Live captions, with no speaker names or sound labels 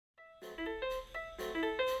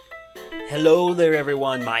Hello there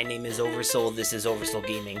everyone, my name is Oversoul, this is Oversoul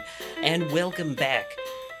Gaming, and welcome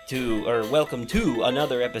to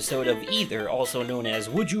another episode of Either, also known as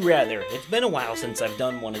Would You Rather. It's been a while since I've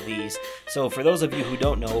done one of these, so for those of you who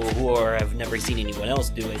don't know or have never seen anyone else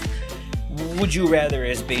do it, Would You Rather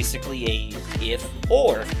is basically a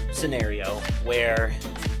if-or scenario, where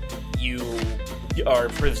you are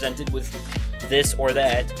presented with this or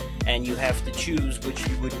that, and you have to choose which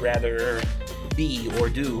you would rather be or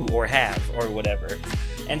do or have or whatever.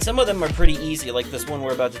 And some of them are pretty easy, like this one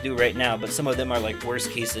we're about to do right now, but some of them are like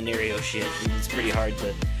worst case scenario shit, and it's pretty hard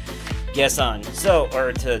to guess on. So,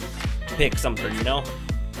 or to pick something, you know?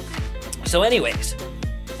 So anyways,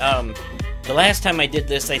 the last time I did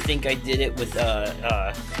this, I think I did it with,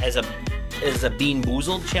 as a Bean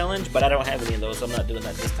Boozled challenge, but I don't have any of those, so I'm not doing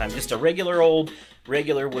that this time. Just a regular Would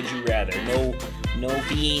You Rather. No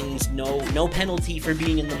beans, no penalty for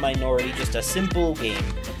being in the minority, just a simple game.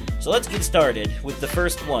 So let's get started with the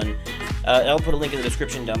first one. I'll put a link in the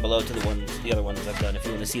description down below to the other ones I've done if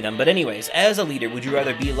you want to see them. But anyways, as a leader, would you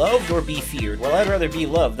rather be loved or be feared? Well, I'd rather be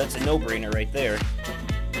loved. That's a no-brainer right there.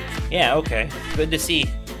 Yeah, okay. Good to see.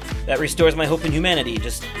 That restores my hope in humanity,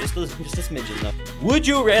 just a smidgen though. Would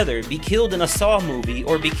you rather be killed in a Saw movie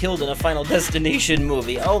or be killed in a Final Destination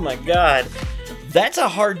movie? Oh my god. That's a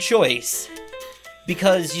hard choice.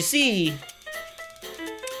 Because, you see,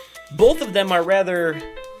 both of them are rather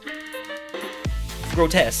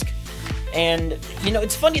grotesque. And, you know,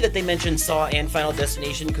 it's funny that they mentioned Saw and Final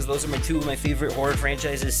Destination, because those are two of my favorite horror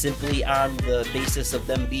franchises simply on the basis of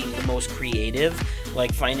them being the most creative,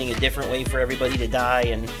 like finding a different way for everybody to die,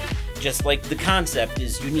 and just like the concept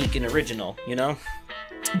is unique and original, you know?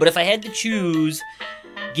 But if I had to choose,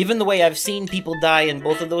 given the way I've seen people die in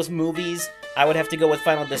both of those movies, I would have to go with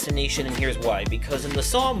Final Destination, and here's why. Because in the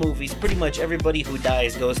Saw movies, pretty much everybody who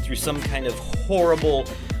dies goes through some kind of horrible,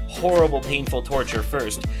 painful torture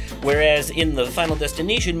first. Whereas in the Final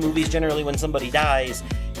Destination movies, generally when somebody dies,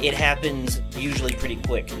 it happens usually pretty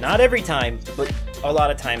quick. Not every time, but a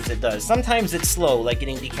lot of times it does. Sometimes it's slow, like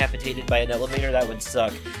getting decapitated by an elevator, that would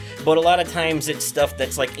suck. But a lot of times it's stuff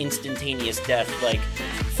that's like instantaneous death, like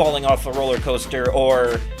falling off a roller coaster,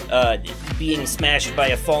 or being smashed by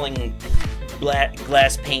a falling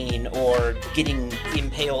glass pane, or getting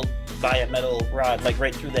impaled by a metal rod, like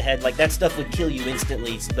right through the head. Like, that stuff would kill you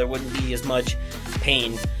instantly, so there wouldn't be as much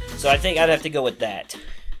pain. So I think I'd have to go with that.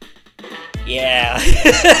 Yeah.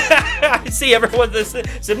 I see everyone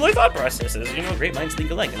with similar thought processes. You know, great minds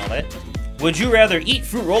think alike and all that. Would you rather eat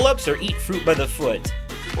fruit roll-ups or eat fruit by the foot?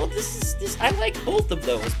 Well, I like both of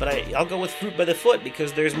those, but I'll go with fruit by the foot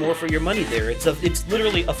because there's more for your money there. It's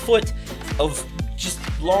literally a foot of just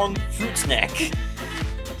long fruit snack.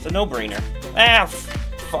 It's a no-brainer.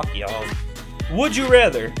 Fuck y'all. Would you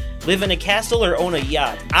rather live in a castle or own a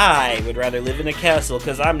yacht? I would rather live in a castle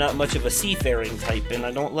because I'm not much of a seafaring type and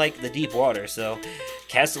I don't like the deep water, so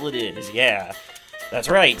castle it is, yeah. That's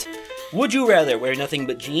right. Would you rather wear nothing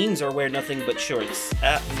but jeans or wear nothing but shorts?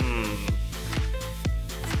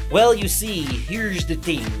 Well, you see, here's the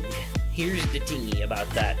thing. Here's the thingy about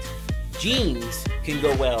that. Jeans can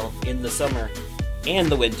go well in the summer and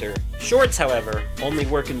the winter. Shorts, however, only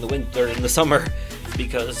work in the winter and the summer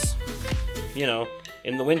because, you know,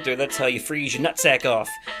 in the winter, that's how you freeze your nutsack off.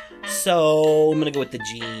 So, I'm gonna go with the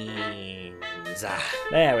jeans.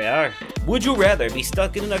 There we are. Would you rather be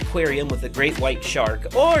stuck in an aquarium with a great white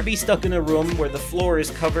shark or be stuck in a room where the floor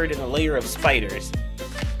is covered in a layer of spiders?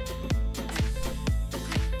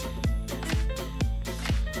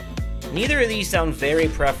 Neither of these sound very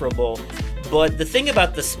preferable, but the thing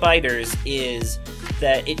about the spiders is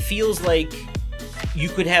that it feels like you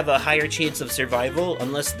could have a higher chance of survival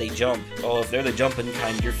unless they jump. Oh, if they're the jumping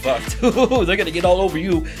kind, you're fucked. They're gonna get all over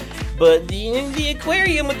you. But the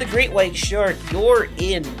aquarium with the great white shark, you're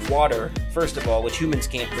in water, first of all, which humans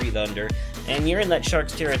can't breathe under, and you're in that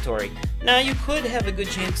shark's territory. Now, you could have a good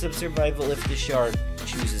chance of survival if the shark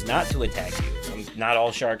chooses not to attack you. Not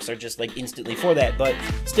all sharks are just like instantly for that, but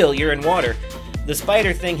still, you're in water. The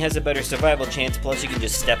spider thing has a better survival chance, plus you can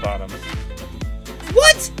just step on them.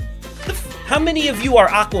 What? How many of you are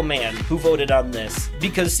Aquaman who voted on this?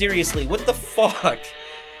 Because seriously, what the fuck?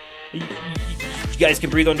 You guys can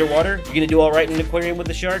breathe underwater? You're gonna do alright in an aquarium with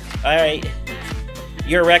a shark? Alright.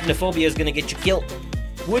 Your arachnophobia is gonna get you killed.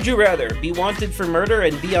 Would you rather be wanted for murder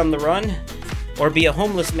and be on the run, or be a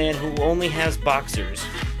homeless man who only has boxers?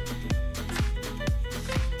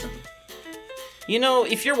 You know,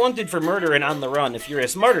 if you're wanted for murder and on the run, if you're a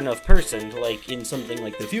smart enough person, like in something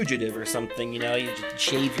like The Fugitive or something, you know, you just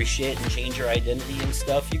shave your shit and change your identity and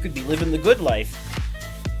stuff, you could be living the good life.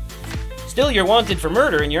 Still, you're wanted for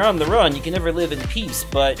murder and you're on the run. You can never live in peace,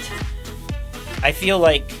 but I feel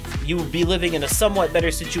like you would be living in a somewhat better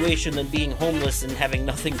situation than being homeless and having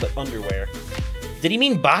nothing but underwear. Did he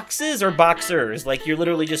mean boxes or boxers? Like, you're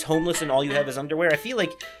literally just homeless and all you have is underwear? I feel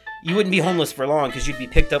like you wouldn't be homeless for long because you'd be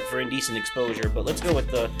picked up for indecent exposure, but let's go with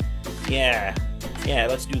the... Yeah,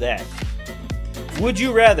 let's do that. Would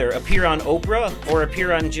you rather appear on Oprah or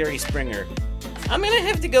appear on Jerry Springer? I'm gonna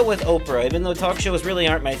have to go with Oprah, even though talk shows really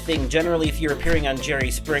aren't my thing. Generally, if you're appearing on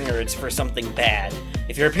Jerry Springer, it's for something bad.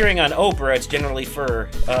 If you're appearing on Oprah, it's generally for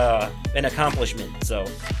an accomplishment, so...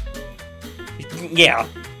 Yeah.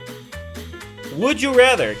 Would you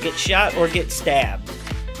rather get shot or get stabbed?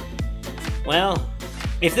 Well,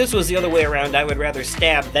 if this was the other way around, I would rather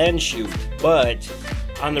stab than shoot, but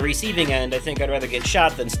on the receiving end, I think I'd rather get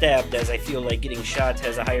shot than stabbed, as I feel like getting shot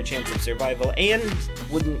has a higher chance of survival and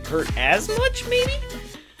wouldn't hurt as much, maybe?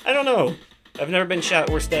 I don't know. I've never been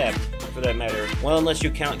shot or stabbed, for that matter. Well, unless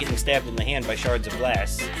you count getting stabbed in the hand by shards of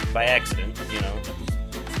glass, by accident, you know.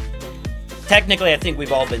 Technically, I think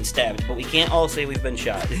we've all been stabbed, but we can't all say we've been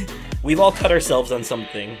shot. We've all cut ourselves on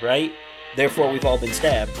something, right? Therefore, we've all been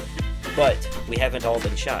stabbed, but we haven't all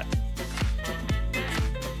been shot.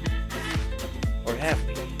 Or have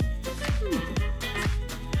we?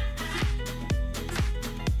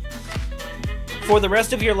 For the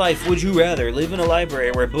rest of your life, would you rather live in a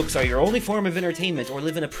library where books are your only form of entertainment, or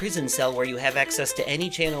live in a prison cell where you have access to any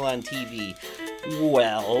channel on TV?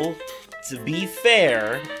 Well, to be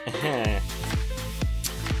fair,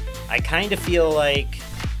 I kind of feel like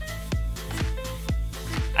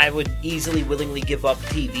I would easily, willingly give up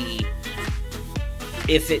TV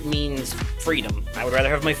if it means freedom. I would rather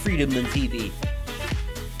have my freedom than TV.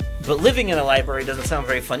 But living in a library doesn't sound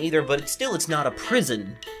very fun either, but it's not a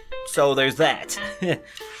prison. So there's that.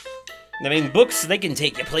 I mean, books, they can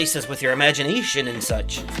take you places with your imagination and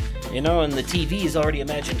such. You know, and the TV is already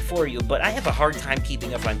imagined for you, but I have a hard time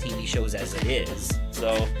keeping up on TV shows as it is.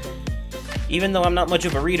 So, even though I'm not much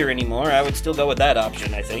of a reader anymore, I would still go with that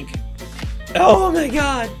option, I think. Oh my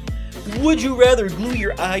god! Would you rather glue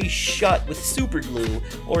your eyes shut with super glue,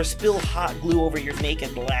 or spill hot glue over your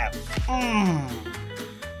naked lap?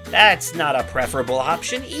 That's not a preferable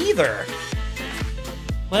option either.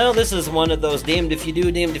 Well, this is one of those damned if you do,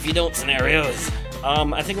 damned if you don't scenarios.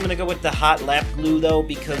 I think I'm gonna go with the hot lap glue though,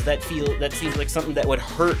 because that seems like something that would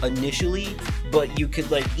hurt initially, but you could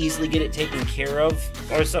like easily get it taken care of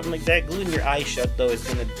or something like that. Gluing your eyes shut though is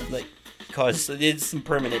gonna like cause some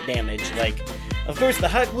permanent damage. Like, of course the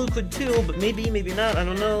hot glue could too, but maybe not. I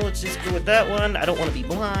don't know. Let's just go with that one. I don't want to be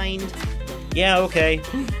blind. Yeah, okay.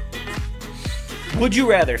 Would you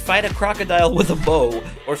rather fight a crocodile with a bow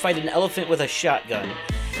or fight an elephant with a shotgun?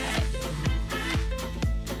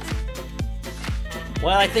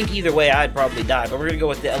 Well, I think either way I'd probably die, but we're gonna go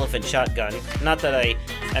with the elephant shotgun. Not that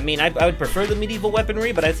I mean, I would prefer the medieval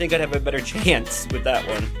weaponry, but I think I'd have a better chance with that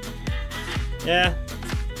one. Yeah.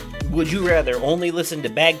 Would you rather only listen to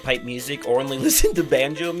bagpipe music or only listen to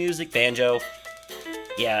banjo music? Banjo.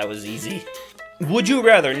 Yeah, that was easy. Would you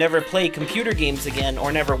rather never play computer games again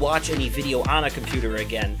or never watch any video on a computer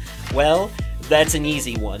again? Well, that's an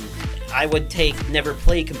easy one. I would take never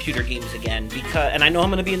play computer games again, because, and I know I'm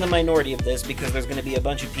going to be in the minority of this because there's going to be a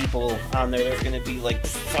bunch of people on there that are going to be like,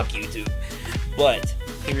 fuck YouTube. But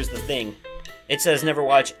here's the thing. It says never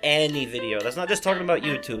watch any video. That's not just talking about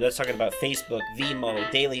YouTube. That's talking about Facebook, Vimeo,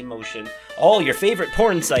 Dailymotion, all your favorite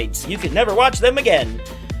porn sites. You can never watch them again.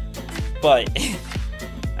 But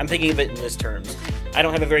I'm thinking of it in this terms. I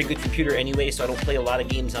don't have a very good computer anyway, so I don't play a lot of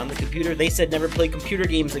games on the computer. They said never play computer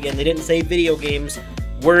games again. They didn't say video games.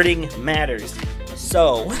 Wording matters.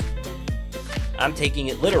 So, I'm taking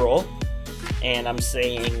it literal, and I'm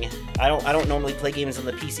saying I don't normally play games on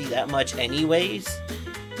the PC that much anyways,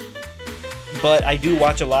 but I do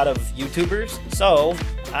watch a lot of YouTubers, so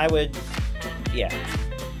I would, yeah.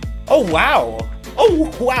 Oh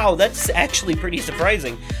wow, that's actually pretty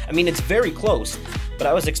surprising. I mean, it's very close, but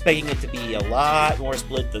I was expecting it to be a lot more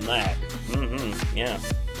split than that. Yeah.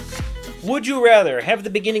 Would you rather have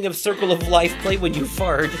the beginning of Circle of Life play when you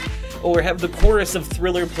fart, or have the chorus of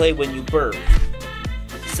Thriller play when you burp?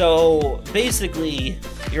 So, basically,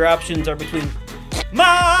 your options are between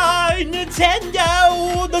my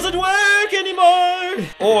Nintendo doesn't work anymore,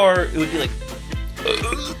 or it would be like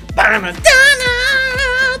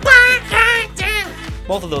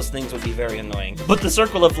both of those things would be very annoying. But the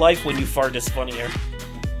Circle of Life when you fart is funnier.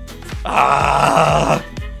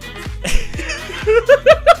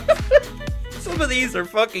 Some of these are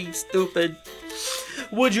fucking stupid.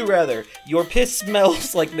 Would you rather your piss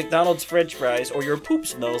smells like McDonald's French fries or your poop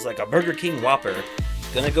smells like a Burger King Whopper?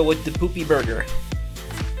 Gonna go with the poopy burger.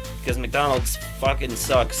 because McDonald's fucking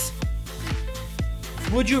sucks.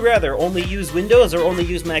 Would you rather only use Windows or only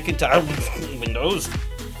use Macintosh? Windows.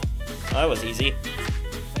 That was easy.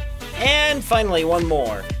 And finally, one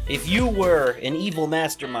more. If you were an evil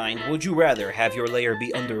mastermind, would you rather have your lair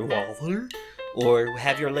be underwater or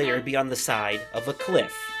have your lair be on the side of a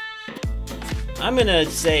cliff? I'm gonna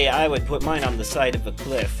say I would put mine on the side of a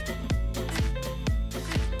cliff.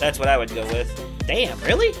 That's what I would go with. Damn,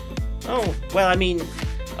 really? Oh, well, I mean,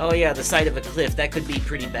 oh yeah, the side of a cliff, that could be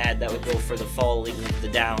pretty bad. That would go for the falling the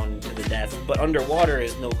down to the death. But underwater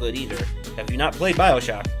is no good either. Have you not played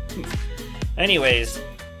BioShock? Anyways,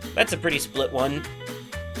 that's a pretty split one.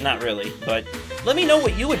 Not really, but let me know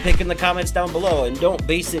what you would pick in the comments down below, and don't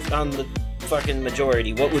base it on the fucking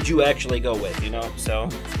majority. What would you actually go with, you know? So,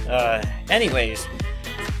 anyways,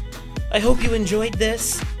 I hope you enjoyed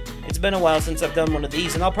this. It's been a while since I've done one of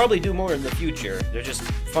these, and I'll probably do more in the future. They're just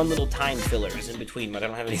fun little time fillers in between, but I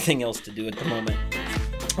don't have anything else to do at the moment.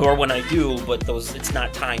 Or when I do, but it's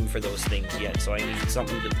not time for those things yet, so I need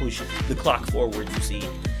something to push the clock forward, you see.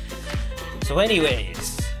 So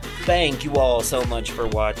anyways, thank you all so much for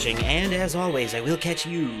watching, and as always, I will catch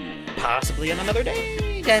you possibly on another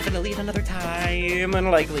day, definitely at another time,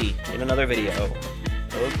 and likely in another video.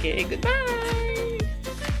 Okay, goodbye!